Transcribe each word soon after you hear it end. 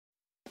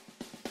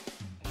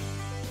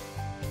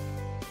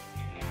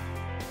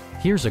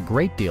Here's a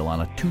great deal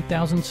on a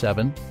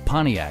 2007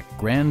 Pontiac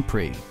Grand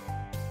Prix.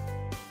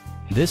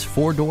 This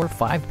four-door,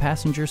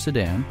 five-passenger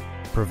sedan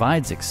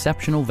provides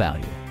exceptional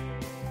value.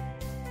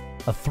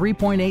 A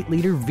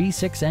 3.8-liter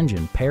V6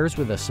 engine pairs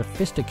with a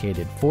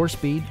sophisticated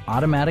four-speed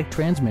automatic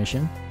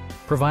transmission,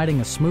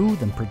 providing a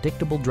smooth and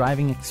predictable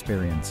driving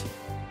experience.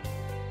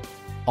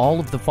 All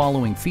of the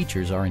following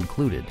features are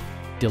included: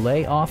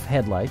 delay-off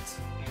headlights,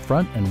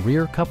 front and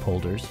rear cup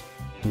holders,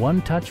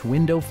 one-touch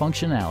window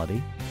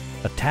functionality,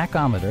 a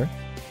tachometer,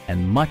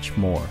 and much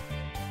more.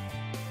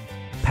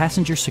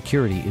 Passenger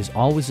security is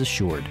always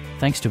assured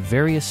thanks to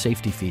various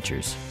safety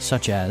features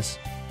such as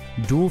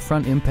dual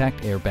front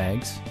impact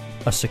airbags,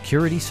 a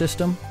security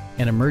system,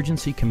 an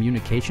emergency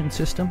communication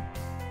system,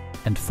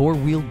 and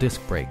four-wheel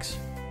disc brakes.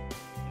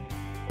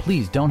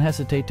 Please don't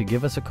hesitate to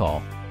give us a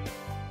call.